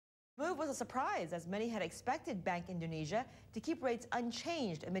Move was a surprise, as many had expected Bank Indonesia to keep rates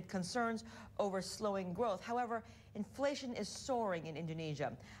unchanged amid concerns over slowing growth. However, inflation is soaring in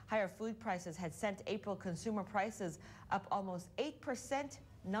Indonesia. Higher food prices had sent April consumer prices up almost 8%,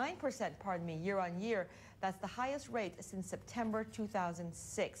 9%, pardon me, year on year. That's the highest rate since September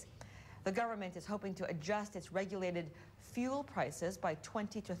 2006. The government is hoping to adjust its regulated fuel prices by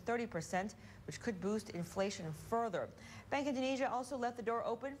 20 to 30%, which could boost inflation further. Bank Indonesia also left the door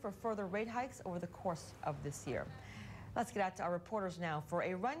open for further rate hikes over the course of this year. Let's get out to our reporters now for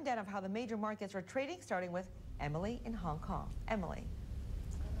a rundown of how the major markets are trading, starting with Emily in Hong Kong. Emily.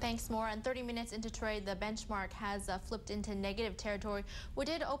 Thanks, Maura. And 30 minutes into trade, the benchmark has flipped into negative territory. We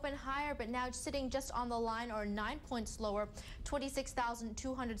did open higher, but now sitting just on the line or 9 points lower.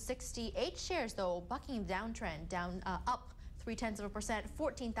 26,268 shares, though, bucking the downtrend, up 0.3%,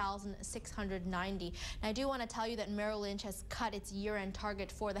 14,690. And I do want to tell you that Merrill Lynch has cut its year-end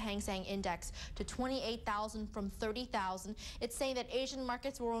target for the Hang Seng Index to 28,000 from 30,000. It's saying that Asian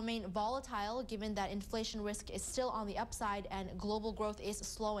markets will remain volatile given that inflation risk is still on the upside and global growth is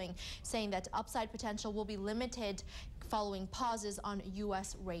slowing, saying that upside potential will be limited following pauses on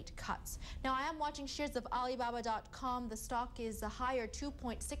U.S. rate cuts. Now, I am watching shares of Alibaba.com. The stock is higher,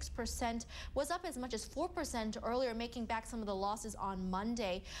 2.6%, was up as much as 4% earlier, making back some of the losses on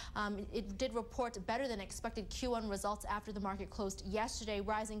Monday. It did report better than expected Q1 results after the market closed yesterday,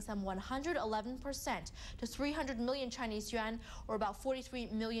 rising some 111% to 300 million Chinese yuan, or about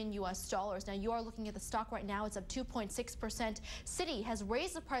 $43 million US. Now, you are looking at the stock right now. It's up 2.6%. Citi has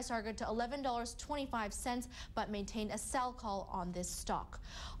raised the price target to $11.25, but maintained a sell call on this stock.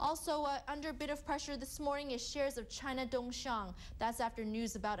 Also, under a bit of pressure this morning is shares of China Dongxiang. That's after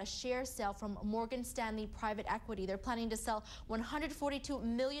news about a share sale from Morgan Stanley Private Equity. They're planning to sell $142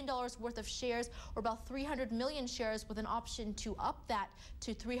 million worth of shares, or about 300 million shares, with an option to up that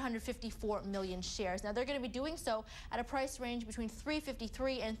to 354 million shares. Now, they're going to be doing so at a price range between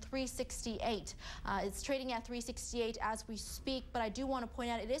 353 and 368. It's trading at 368 as we speak, but I do want to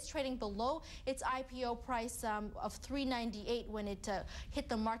point out it is trading below its IPO price of 398 when it hit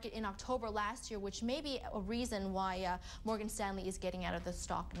the market in October last year, which may be a reason why Morgan Stanley is getting out of the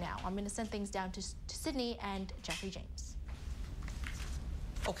stock now. I'm going to send things down to Sydney and Jeffrey James.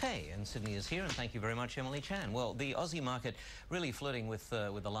 Okay, and Sydney is here, and thank you very much, Emily Chan. Well, the Aussie market really flirting with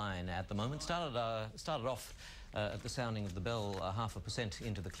the line at the moment. Started off at the sounding of the bell, 0.5%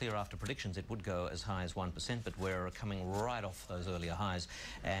 into the clear after predictions. It would go as high as 1%, but we're coming right off those earlier highs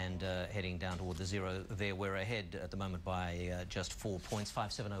and heading down toward the zero there. We're ahead at the moment by just 4 points.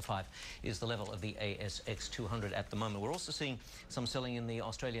 5705 is the level of the ASX 200 at the moment. We're also seeing some selling in the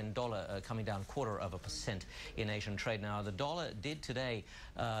Australian dollar, coming down 0.25% in Asian trade. Now, the dollar did today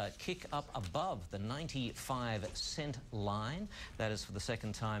kick up above the 95-cent line. That is for the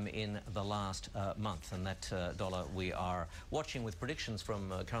second time in the last month, and that dollar we are watching with predictions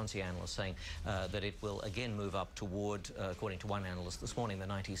from currency analysts saying that it will again move up toward, according to one analyst this morning, the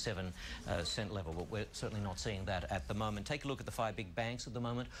 97-cent level. But we're certainly not seeing that at the moment. Take a look at the 5 big banks at the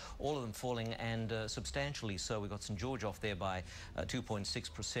moment, all of them falling, and substantially so. We've got St George off there by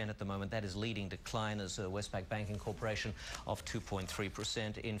 2.6% at the moment. That is leading decliners. Westpac Banking Corporation off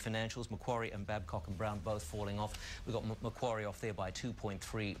 2.3%. In financials, Macquarie and Babcock and Brown both falling off. We've got Macquarie off there by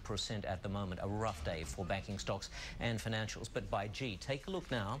 2.3% at the moment. A rough day for banking stocks and financials. But by G, take a look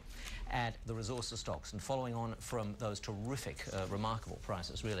now at the resources stocks, and following on from those terrific, remarkable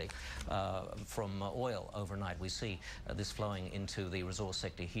prices, really, from oil overnight, we see this flowing into the resource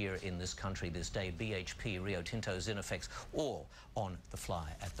sector here in this country this day. BHP, Rio Tinto, Zinifex, all on the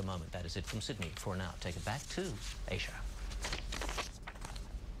fly at the moment. That is it from Sydney for now. Take it back to Asia.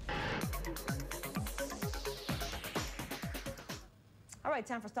 All right,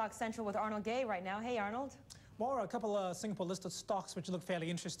 time for Stock Central with Arnold Gay right now. Hey, Arnold. More, a couple of Singapore-listed stocks which look fairly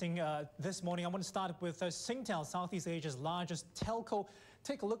interesting this morning. I want to start with Singtel, Southeast Asia's largest telco.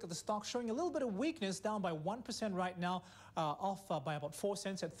 Take a look at the stock, showing a little bit of weakness, down by 1% right now, off by about 4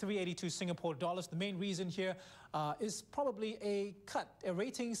 cents at 382 Singapore dollars. The main reason here is probably a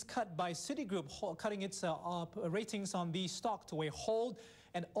ratings cut by Citigroup, cutting its ratings on the stock to a hold,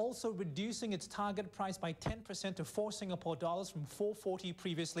 and also reducing its target price by 10% to 4 Singapore dollars from 440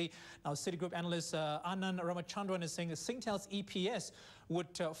 previously. Now, Citigroup analyst Anand Ramachandran is saying that Singtel's EPS would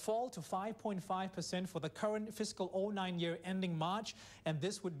fall to 5.5% for the current fiscal 09 year ending March, and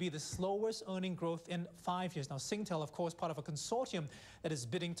this would be the slowest earning growth in 5 years. Now, Singtel, of course, part of a consortium that is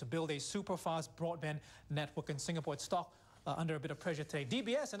bidding to build a super-fast broadband network in Singapore. Its stock under a bit of pressure today.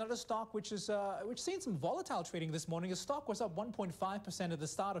 DBS, another stock which seen some volatile trading this morning. The stock was up 1.5% at the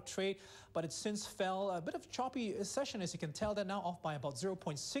start of trade, but it since fell. A bit of choppy session, as you can tell. They're now off by about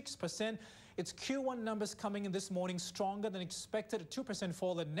 0.6%. Its Q1 numbers coming in this morning stronger than expected. A 2%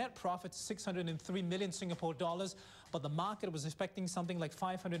 fall in net profit, 603 million Singapore dollars. But the market was expecting something like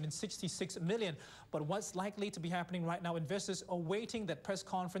 566 million. But what's likely to be happening right now, investors are waiting that press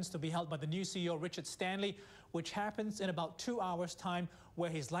conference to be held by the new CEO, Richard Stanley, which happens in about 2 hours' time, where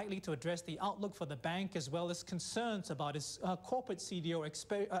he's likely to address the outlook for the bank, as well as concerns about his corporate CDO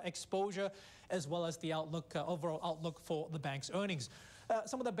exposure, as well as the outlook, overall outlook for the bank's earnings.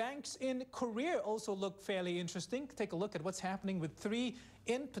 Some of the banks in Korea also look fairly interesting. Take a look at what's happening with three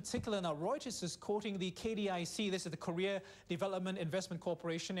in particular. Now, Reuters is quoting the KDIC, this is the Korea Development Investment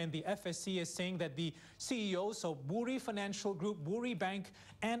Corporation, and the FSC is saying that the CEOs, so Woori Financial Group, Woori Bank,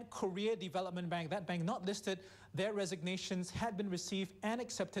 and Korea Development Bank, that bank not listed, their resignations had been received and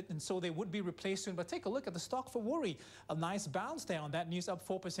accepted, and so they would be replaced soon. But take a look at the stock for Woori. A nice bounce there on that news, up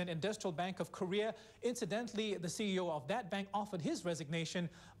 4%. Industrial Bank of Korea, incidentally, the CEO of that bank offered his resignation,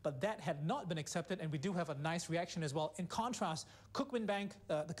 but that had not been accepted, and we do have a nice reaction as well. In contrast, Kookmin Bank,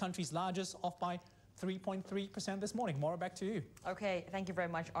 the country's largest, off by 3.3% this morning. Maura, back to you. Okay, thank you very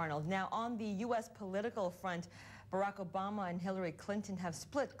much, Arnold. Now, on the U.S. political front, Barack Obama and Hillary Clinton have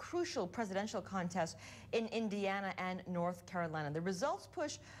split crucial presidential contests in Indiana and North Carolina. The results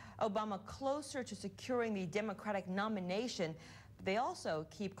push Obama closer to securing the Democratic nomination. They also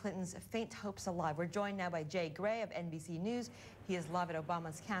keep Clinton's faint hopes alive. We're joined now by Jay Gray of NBC News. He is live at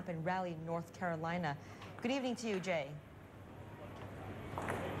Obama's camp in Raleigh, North Carolina. Good evening to you, Jay.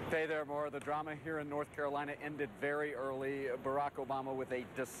 Hey there, Maura. The drama here in North Carolina ended very early. Barack Obama with a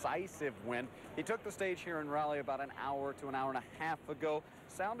decisive win. He took the stage here in Raleigh about an hour to an hour and a half ago,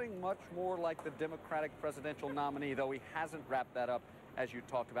 sounding much more like the Democratic presidential nominee, though he hasn't wrapped that up as you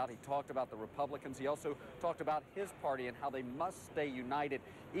talked about. He talked about the Republicans. He also talked about his party and how they must stay united,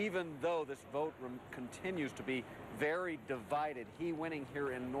 even though this vote continues to be very divided. He winning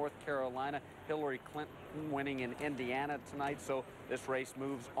here in North Carolina, Hillary Clinton winning in Indiana tonight. So this race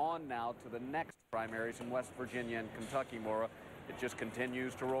moves on now to the next primaries in West Virginia and Kentucky, Maura. It just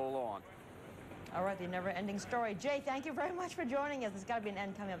continues to roll on. All right, the never-ending story. Jay, thank you very much for joining us. There's got to be an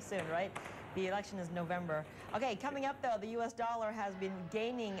end coming up soon, right? The election is November. Okay, coming up, though, the U.S. dollar has been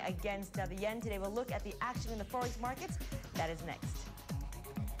gaining against the yen today. We'll look at the action in the forex markets. That is next.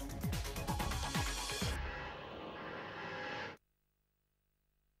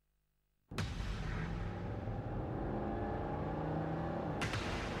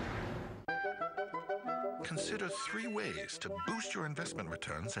 Consider 3 ways to boost your investment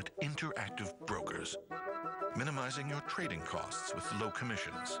returns at Interactive Brokers. Minimizing your trading costs with low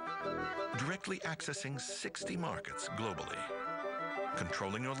commissions. Directly accessing 60 markets globally.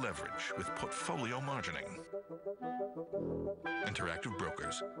 Controlling your leverage with portfolio margining. Interactive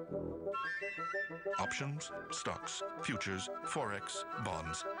Brokers. Options, stocks, futures, forex,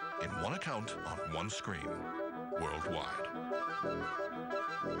 bonds in one account on one screen. Worldwide.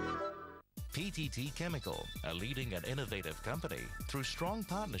 PTT Chemical, a leading and innovative company, through strong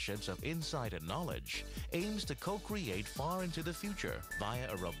partnerships of insight and knowledge, aims to co-create far into the future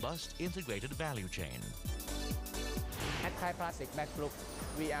via a robust integrated value chain. At Thai Plastic Max Group,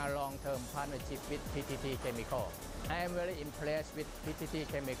 we are long-term partnership with PTT Chemical. I am very impressed with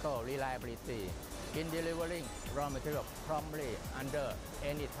PTT Chemical reliability in delivering raw material promptly under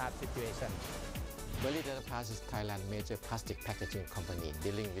any type situation. Berli Dataplast is Thailand's major plastic packaging company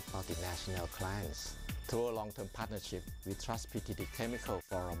dealing with multinational clients. Through a long-term partnership, we trust PTT Chemical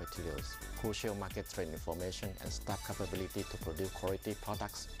for raw materials, crucial market trend information, and staff capability to produce quality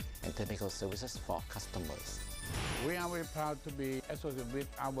products and technical services for customers. We are very proud to be associated with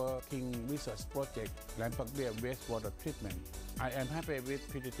our King Research Project, Land Pak Bia Wastewater Treatment. I am happy with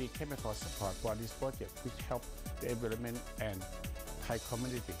PTT Chemical support for this project, which helps the environment and Thai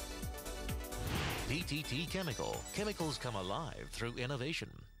community. PTT Chemical. Chemicals come alive through innovation.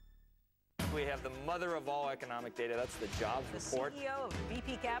 We have the mother of all economic data. That's the jobs report. The CEO of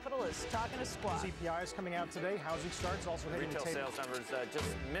BP Capital is talking to Squawk. CPI is coming out today. Housing starts also hitting the retail table. sales numbers just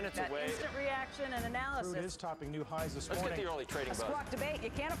minutes away. Instant reaction and analysis. Crude is topping new highs this morning. Let's get the early trading buzz. Squawk debate you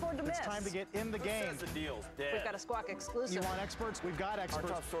can't afford to miss. It's time to get in the game. The deal's dead. We've got a Squawk exclusive. You want experts? We've got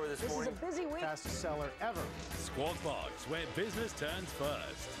experts. Our top story this morning. This is a busy week. Fastest seller ever. Squawk Box, where business turns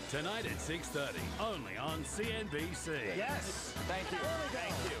first. Tonight at 6:30, only on CNBC. Yes. Thank you.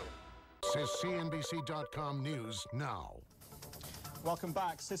 Thank you. Says CNBC.com News now. Welcome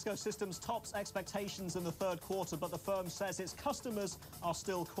back. Cisco Systems tops expectations in the third quarter, but the firm says its customers are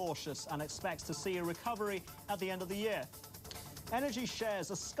still cautious and expects to see a recovery at the end of the year. Energy shares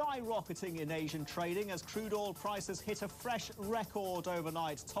are skyrocketing in Asian trading as crude oil prices hit a fresh record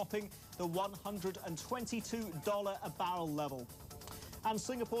overnight, topping the $122 a barrel level. And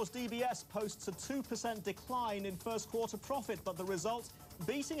Singapore's DBS posts a 2% decline in first quarter profit, but the result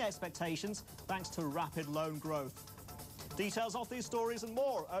beating expectations thanks to rapid loan growth. Details of these stories and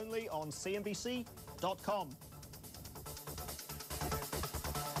more only on CNBC.com.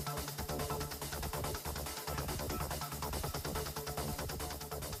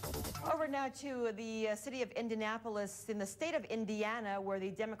 Over now to the city of Indianapolis in the state of Indiana, where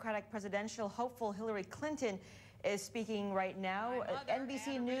the Democratic presidential hopeful Hillary Clinton is speaking right now.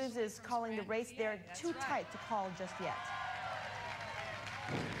 NBC News is calling the race there too tight to call just yet.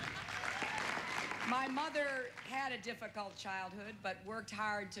 My mother had a difficult childhood, but worked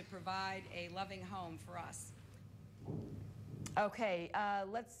hard to provide a loving home for us. Okay,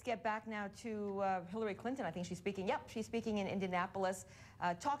 let's get back now to Hillary Clinton. I think she's speaking. Yep, she's speaking in Indianapolis,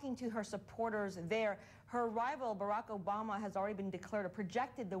 talking to her supporters there. Her rival, Barack Obama, has already been declared or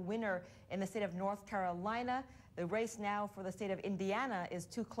projected the winner in the state of North Carolina. The race now for the state of Indiana is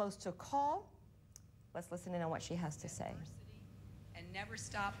too close to call. Let's listen in on what she has to say. And never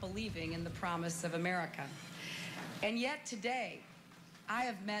stop believing in the promise of America. And yet today, I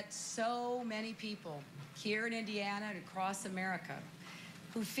have met so many people here in Indiana and across America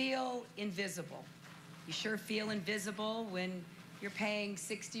who feel invisible. You sure feel invisible when you're paying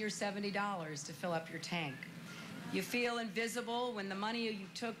 $60 or $70 to fill up your tank. You feel invisible when the money you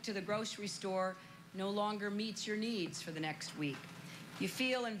took to the grocery store no longer meets your needs for the next week. You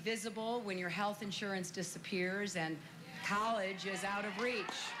feel invisible when your health insurance disappears and college is out of reach.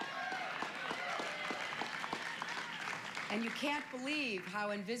 And you can't believe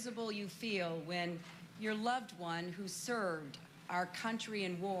how invisible you feel when your loved one who served our country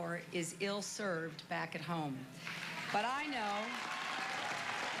in war is ill-served back at home. But I know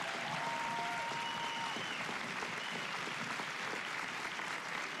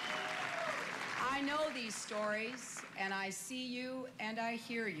these stories, and I see you and I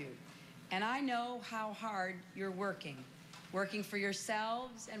hear you. And I know how hard you're working for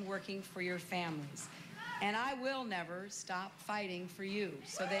yourselves and working for your families. And I will never stop fighting for you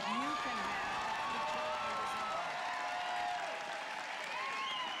so that you can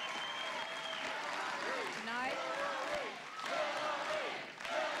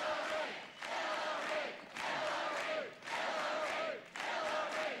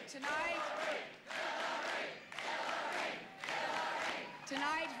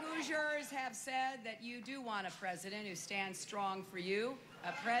Tonight, Hoosiers have said that you do want a president who stands strong for you,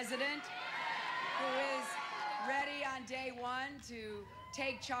 a president who is ready on day one to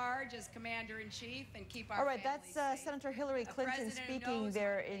take charge as commander-in-chief and keep our All right, families that's safe. Senator Hillary Clinton speaking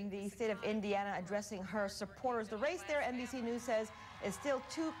there in the state of Indiana, addressing her supporters. The race there, NBC News says, is still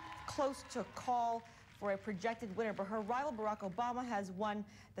too close to call for a projected winner, but her rival Barack Obama has won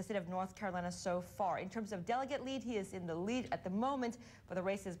the state of North Carolina so far. In terms of delegate lead, he is in the lead at the moment, but the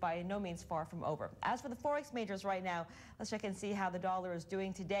race is by no means far from over. As for the Forex majors right now, let's check and see how the dollar is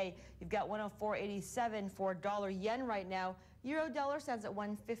doing today. You've got 104.87 for dollar yen right now. Euro dollar stands at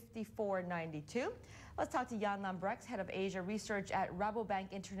 154.92. Let's talk to Jan Lambrecht, head of Asia research at Rabobank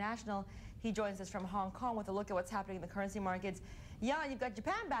International. He joins us from Hong Kong with a look at what's happening in the currency markets. Jan, you've got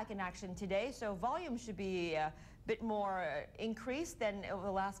Japan back in action today, so volume should be a bit more increased than over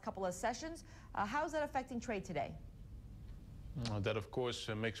the last couple of sessions. How is that affecting trade today? That, of course,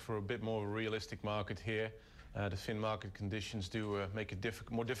 makes for a bit more of a realistic market here. The thin market conditions do make it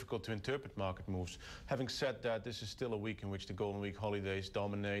more difficult to interpret market moves. Having said that, this is still a week in which the Golden Week holidays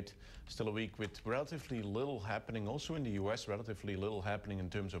dominate. Still a week with relatively little happening, also in the US, relatively little happening in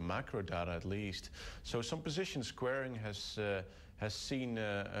terms of macro data at least. So some position squaring has seen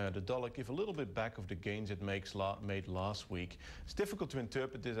the dollar give a little bit back of the gains it made last week. It's difficult to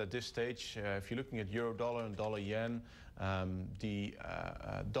interpret this at this stage. If you're looking at euro dollar and dollar yen, the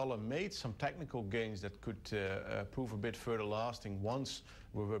dollar made some technical gains that could prove a bit further lasting once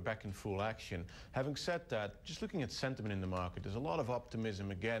we were back in full action. Having said that, just looking at sentiment in the market, there's a lot of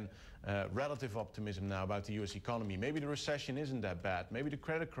optimism again, relative optimism now about the US economy. Maybe the recession isn't that bad. Maybe the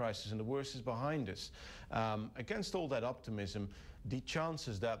credit crisis and the worst is behind us. Against all that optimism, the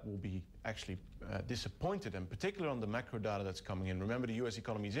chances that will be actually disappointed, and particularly on the macro data that's coming in. Remember, the US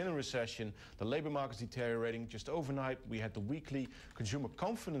economy is in a recession, the labor market's deteriorating. Just overnight, we had the weekly consumer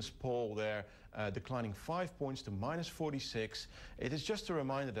confidence poll there declining 5 points to -46. It is just a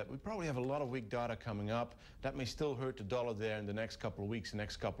reminder that we probably have a lot of weak data coming up. That may still hurt the dollar there in the next couple of weeks, the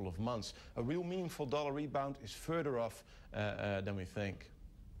next couple of months. A real meaningful dollar rebound is further off than we think.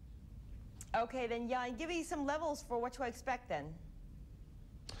 Okay, then, Jan, give me some levels for what to expect then.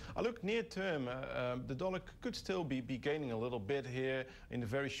 I look near term, the dollar could still be gaining a little bit here in the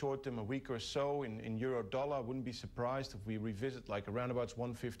very short term, a week or so in euro dollar. I wouldn't be surprised if we revisit like around about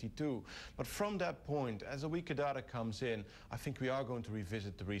 152. But from that point, as the weaker data comes in, I think we are going to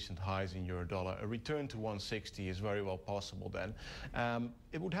revisit the recent highs in euro dollar. A return to 160 is very well possible then.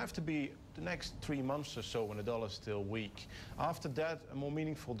 It would have to be the next 3 months or so when the dollar is still weak. After that, a more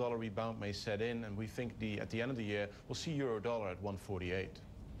meaningful dollar rebound may set in, and we think at the end of the year, we'll see euro dollar at 148.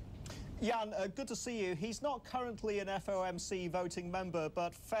 Jan, good to see you. He's not currently an FOMC voting member,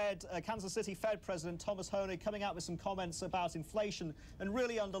 but Kansas City Fed President Thomas Hoenig coming out with some comments about inflation and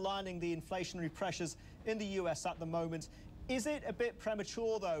really underlining the inflationary pressures in the US at the moment. Is it a bit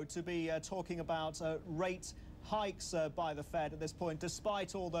premature, though, to be talking about rate hikes by the Fed at this point,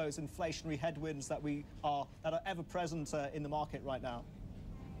 despite all those inflationary headwinds that are ever present in the market right now?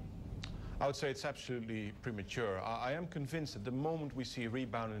 I would say it's absolutely premature. I am convinced that the moment we see a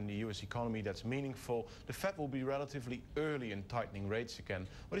rebound in the US economy that's meaningful, the Fed will be relatively early in tightening rates again.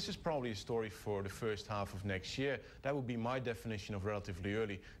 But this is probably a story for the first half of next year. That would be my definition of relatively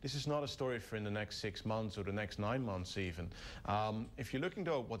early. This is not a story for in the next 6 months or the next 9 months even. If you're looking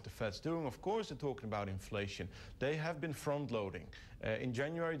though at what the Fed's doing, of course they're talking about inflation. They have been front-loading. In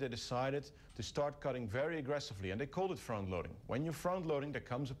January, they decided to start cutting very aggressively, and they called it front-loading. When you're front-loading, there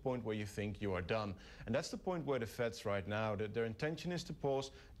comes a point where you think you are done. And that's the point where the Fed's right now. Their intention is to pause.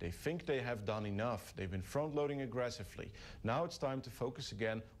 They think they have done enough. They've been front-loading aggressively. Now it's time to focus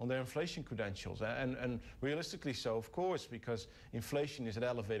again on their inflation credentials. And realistically so, of course, because inflation is at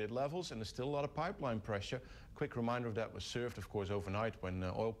elevated levels and there's still a lot of pipeline pressure. A quick reminder of that was served, of course, overnight when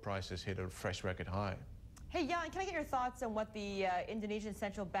oil prices hit a fresh record high. Hey, Jan, can I get your thoughts on what the Indonesian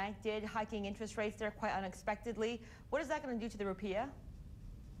Central Bank did, hiking interest rates there quite unexpectedly? What is that going to do to the rupiah?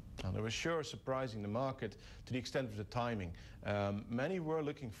 Well, they were sure surprising the market to the extent of the timing. Many were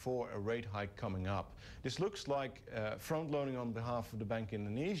looking for a rate hike coming up. This looks like front-loading on behalf of the Bank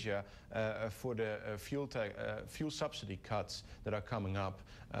Indonesia for the fuel subsidy cuts that are coming up.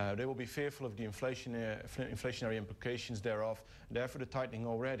 They will be fearful of the inflationary implications thereof, and therefore the tightening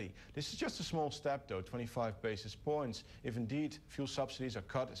already. This is just a small step, though, 25 basis points. If indeed fuel subsidies are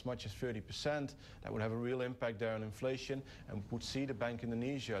cut as much as 30%, that would have a real impact there on inflation, and would see the Bank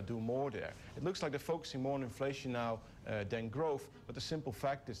Indonesia do more there. It looks like they're focusing more on inflation now than growth, but the simple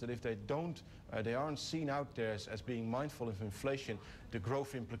fact is that if they don't, they aren't seen out there as being mindful of inflation, the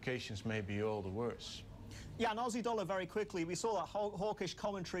growth implications may be all the worse. Yeah, an Aussie dollar very quickly. We saw that hawkish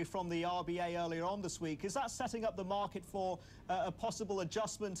commentary from the RBA earlier on this week. Is that setting up the market for a possible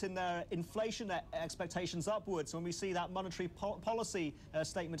adjustment in their inflation expectations upwards when we see that monetary policy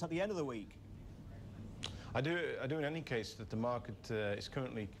statement at the end of the week? I do in any case that the market is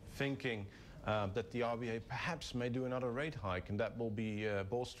currently thinking that the RBA perhaps may do another rate hike, and that will be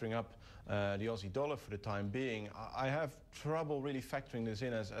bolstering up the Aussie dollar for the time being. I have trouble really factoring this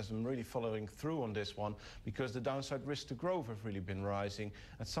in as I'm really following through on this one, because the downside risks to growth have really been rising.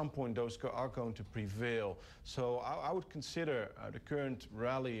 At some point those are going to prevail. So I would consider the current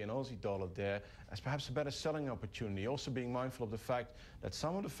rally in Aussie dollar there as perhaps a better selling opportunity, also being mindful of the fact that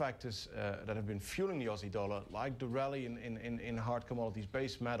some of the factors that have been fueling the Aussie dollar, like the rally in hard commodities,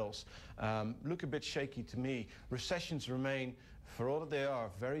 base metals, look a bit shaky to me. Recessions remain, for all that they are,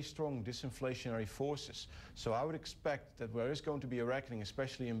 very strong disinflationary forces. So I would expect that there is going to be a reckoning,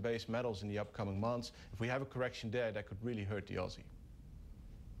 especially in base metals in the upcoming months. If we have a correction there, that could really hurt the Aussie.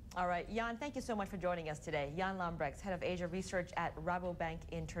 All right, Jan, thank you so much for joining us today. Jan Lambrechts, Head of Asia Research at Rabobank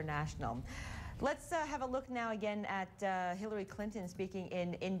International. Let's have a look now again at Hillary Clinton speaking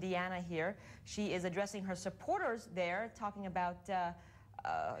in Indiana here. She is addressing her supporters there, talking about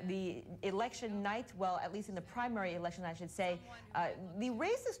the election night, well, at least in the primary election, I should say. The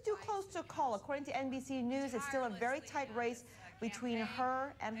race is too close to call. According to NBC News, it's still a very tight race between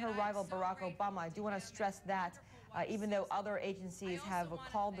her and her rival, Barack Obama. I do want to stress that, even though other agencies have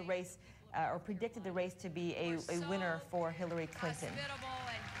called the race or predicted the race to be a winner for Hillary Clinton.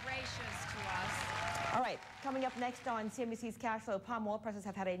 All right, coming up next on CNBC's Cash Flow, palm oil prices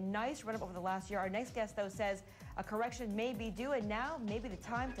have had a nice run-up over the last year. Our next guest, though, says a correction may be due, and now may be the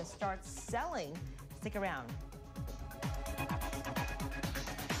time to start selling. Stick around.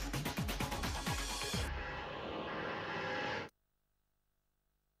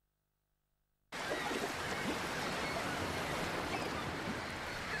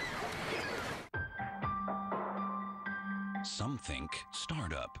 Some think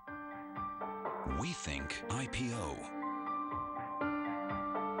startup. We think IPO.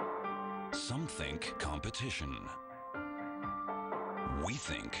 Some think competition. We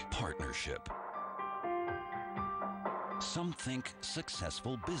think partnership. Some think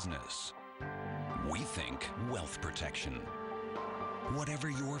successful business. We think wealth protection. Whatever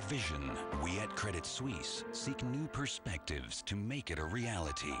your vision, we at Credit Suisse seek new perspectives to make it a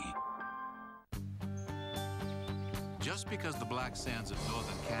reality. Just because the black sands of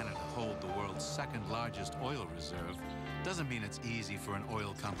northern Canada hold the world's second largest oil reserve doesn't mean it's easy for an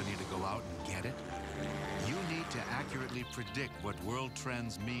oil company to go out and get it. You need to accurately predict what world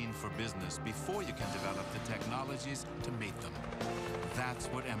trends mean for business before you can develop the technologies to meet them. That's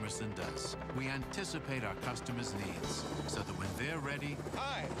what Emerson does. We anticipate our customers' needs so that when they're ready...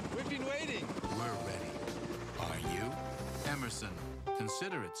 Hi, we've been waiting. We're ready. Are you? Emerson,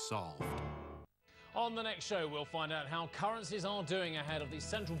 consider it solved. On the next show, we'll find out how currencies are doing ahead of the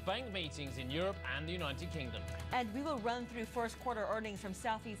central bank meetings in Europe and the United Kingdom. And we will run through first quarter earnings from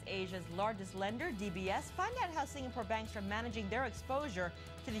Southeast Asia's largest lender, DBS. Find out how Singapore banks are managing their exposure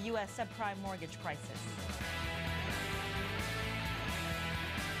to the U.S. subprime mortgage crisis.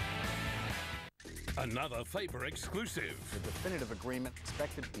 Another Faber exclusive. The definitive agreement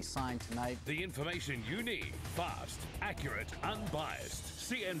expected to be signed tonight. The information you need, fast, accurate, unbiased.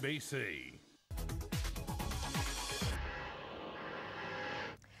 CNBC.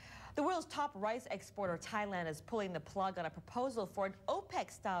 The world's top rice exporter, Thailand, is pulling the plug on a proposal for an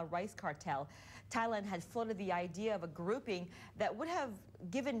OPEC-style rice cartel. Thailand had floated the idea of a grouping that would have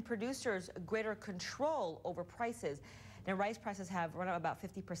given producers greater control over prices. Now, rice prices have run up about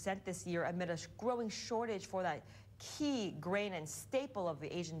 50% this year amid a growing shortage for that key grain and staple of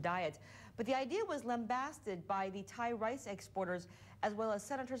the Asian diet. But the idea was lambasted by the Thai rice exporters as well as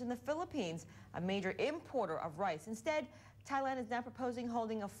senators in the Philippines, a major importer of rice. Instead, Thailand is now proposing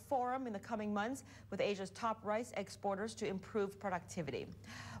holding a forum in the coming months with Asia's top rice exporters to improve productivity.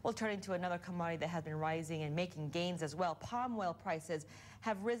 Well, turning to another commodity that has been rising and making gains as well, palm oil prices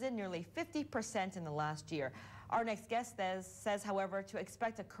have risen nearly 50% in the last year. Our next guest says, however, to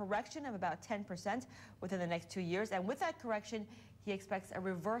expect a correction of about 10% within the next 2 years. And with that correction, he expects a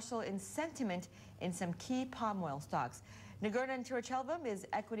reversal in sentiment in some key palm oil stocks. Nagurnan Tirachelvam is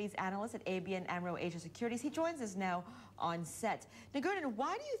equities analyst at ABN AMRO Asia Securities. He joins us now on set. Nagurnan,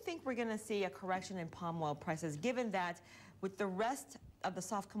 why do you think we're going to see a correction in palm oil prices, given that with the rest of the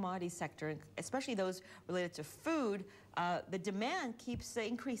soft commodity sector, especially those related to food, the demand keeps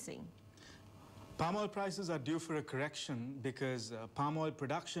increasing? Palm oil prices are due for a correction because palm oil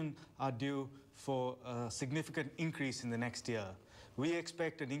production are due for a significant increase in the next year. We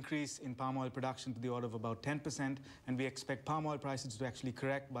expect an increase in palm oil production to the order of about 10%, and we expect palm oil prices to actually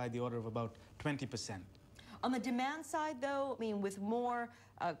correct by the order of about 20%. On the demand side, though, I mean, with more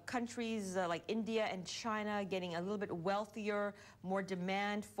countries like India and China getting a little bit wealthier, more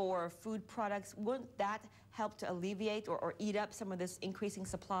demand for food products, wouldn't that help to alleviate or eat up some of this increasing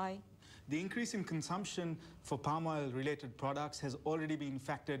supply? The increase in consumption for palm oil-related products has already been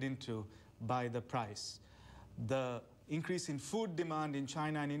factored into by the price. The increase in food demand in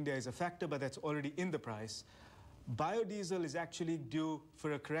China and India is a factor, but that's already in the price. Biodiesel is actually due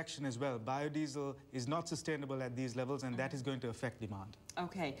for a correction as well. Biodiesel is not sustainable at these levels, and that is going to affect demand.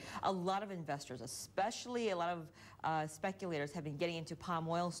 Okay. A lot of investors, especially a lot of speculators, have been getting into palm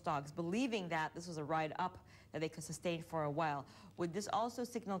oil stocks, believing that this was a ride up that they could sustain for a while. Would this also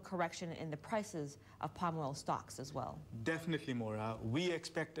signal correction in the prices of palm oil stocks as well? Definitely, Maura. We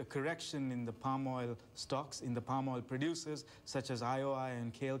expect a correction in the palm oil stocks, in the palm oil producers, such as IOI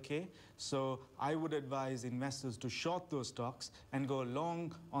and KLK. So I would advise investors to short those stocks and go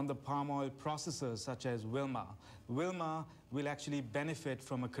long on the palm oil processors, such as Wilmar. Wilmar will actually benefit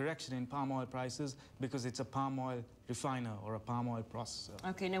from a correction in palm oil prices because it's a palm oil refiner or a palm oil processor.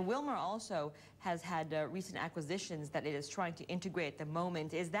 Okay, now Wilmar also has had recent acquisitions that it is trying to integrate at the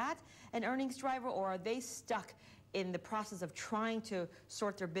moment. Is that an earnings driver, or are they stuck in the process of trying to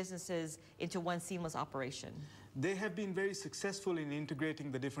sort their businesses into one seamless operation? They have been very successful in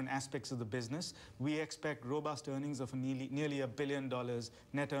integrating the different aspects of the business. We expect robust earnings of nearly $1 billion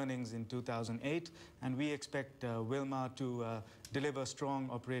net earnings in 2008, and we expect Wilmar to deliver strong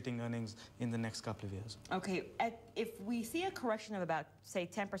operating earnings in the next couple of years. Okay, if we see a correction of about, say,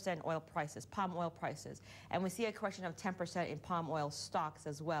 10% oil prices, palm oil prices, and we see a correction of 10% in palm oil stocks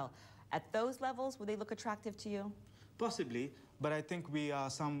as well, at those levels, would they look attractive to you? Possibly, but I think we are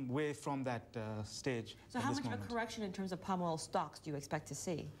some way from that stage. So how much of a correction in terms of palm oil stocks do you expect to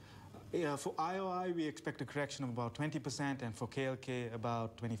see? For IOI, we expect a correction of about 20%, and for KLK,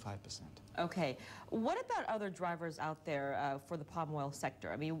 about 25%. Okay. What about other drivers out there for the palm oil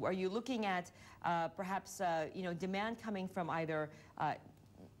sector? I mean, are you looking at perhaps demand coming from either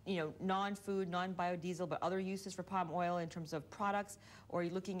non-food, non-biodiesel, but other uses for palm oil in terms of products, or are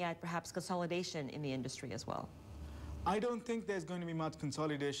you looking at perhaps consolidation in the industry as well? I don't think there's going to be much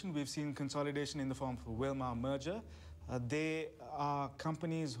consolidation. We've seen consolidation in the form of a Wilmar merger. They are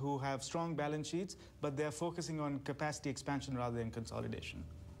companies who have strong balance sheets, but they're focusing on capacity expansion rather than consolidation.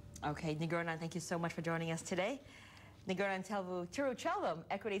 Okay, Nigurnan, thank you so much for joining us today. Nigurnan Tiruchelvam,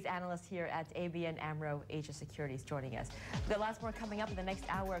 equities analyst here at ABN AMRO Asia Securities, joining us. We've got lots more coming up in the next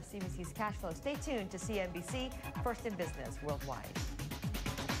hour of CNBC's Cash Flow. Stay tuned to CNBC, first in business worldwide.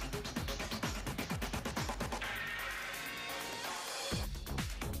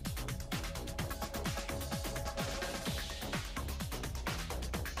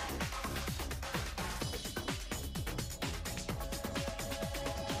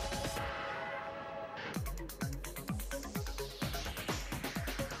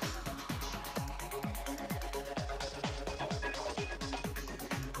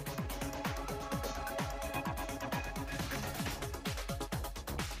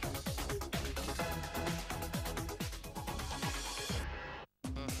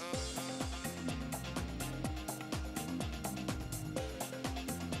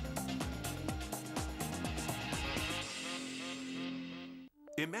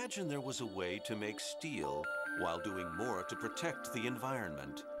 Imagine there was a way to make steel while doing more to protect the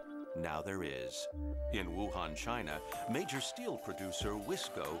environment. Now there is. In Wuhan, China, major steel producer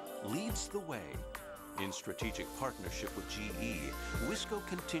Wisco leads the way. In strategic partnership with GE, Wisco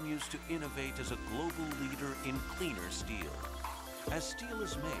continues to innovate as a global leader in cleaner steel. As steel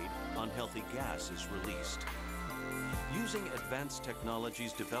is made, unhealthy gas is released. Using advanced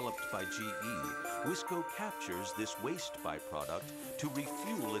technologies developed by GE, Wisco captures this waste byproduct to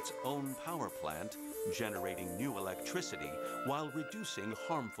refuel its own power plant, generating new electricity while reducing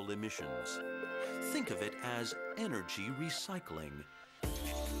harmful emissions. Think of it as energy recycling.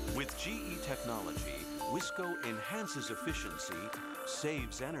 With GE technology, Wisco enhances efficiency,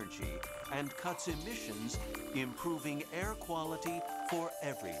 saves energy, and cuts emissions, improving air quality for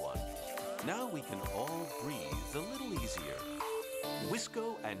everyone. Now we can all breathe a little easier.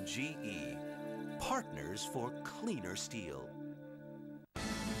 Wisco and GE, partners for cleaner steel.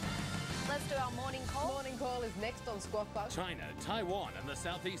 Let's do our morning call. Morning call is next on Squawk Box. China, Taiwan and the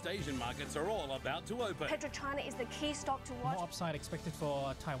Southeast Asian markets are all about to open. PetroChina is the key stock to watch. More upside expected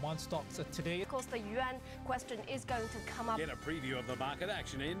for Taiwan stocks today. Of course, the yuan question is going to come up. Get a preview of the market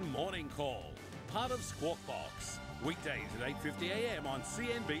action in Morning Call, part of Squawk Box. Weekdays at 8:50 a.m. on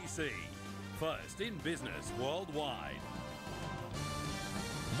CNBC. First in business worldwide.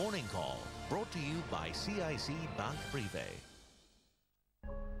 Morning Call, brought to you by CIC Bank Privé.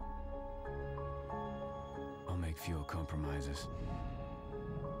 I'll make fewer compromises.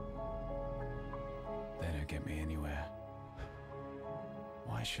 They don't get me anywhere.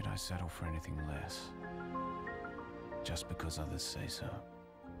 Why should I settle for anything less? Just because others say so.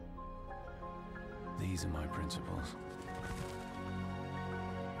 These are my principles.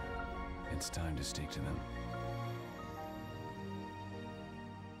 It's time to stick to them.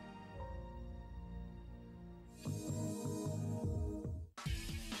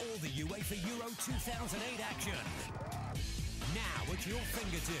 All the UEFA Euro 2008 action. Now at your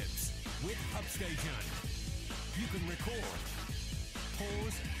fingertips with HubStation. You can record,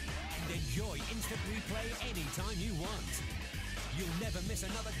 pause, and enjoy instant replay anytime you want. You'll never miss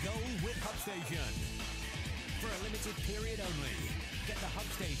another goal with HubStation. For a limited period only. Get the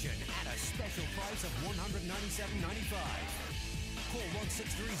HubStation at a special price of $197.95. Call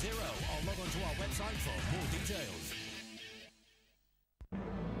 1630 or log on to our website for more details.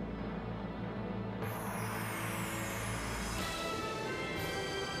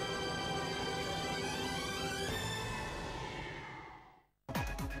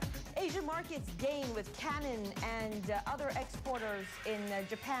 Asian markets gain with Canon and other exporters in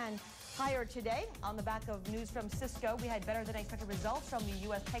Japan higher today. On the back of news from Cisco, we had better than expected results from the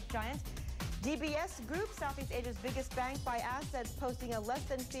U.S. tech giant. DBS Group, Southeast Asia's biggest bank by assets, posting a less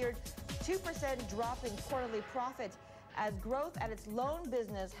than feared 2% drop in quarterly profit as growth at its loan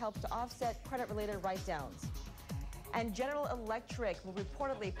business helped to offset credit-related write-downs. And General Electric will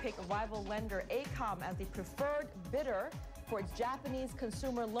reportedly pick rival lender AECOM as the preferred bidder for its Japanese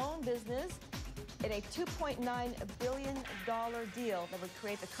consumer loan business in a $2.9 billion deal that would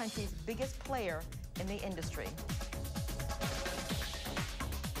create the country's biggest player in the industry.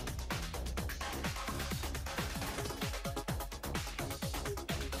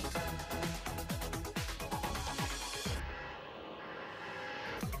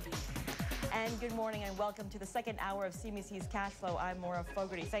 And good morning and welcome to the second hour of CBC's Cash Flow. I'm Maura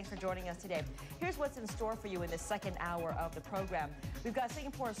Fogarty. Thanks for joining us today. Here's what's in store for you in the second hour of the program. We've got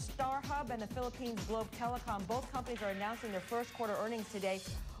Singapore's StarHub and the Philippines Globe Telecom. Both companies are announcing their first quarter earnings today.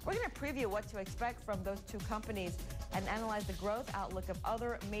 We're going to preview what to expect from those two companies and analyze the growth outlook of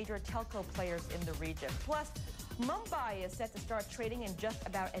other major telco players in the region. Plus, Mumbai is set to start trading in just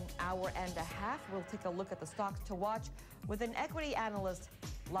about an hour and a half. We'll take a look at the stocks to watch with an equity analyst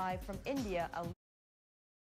live from India.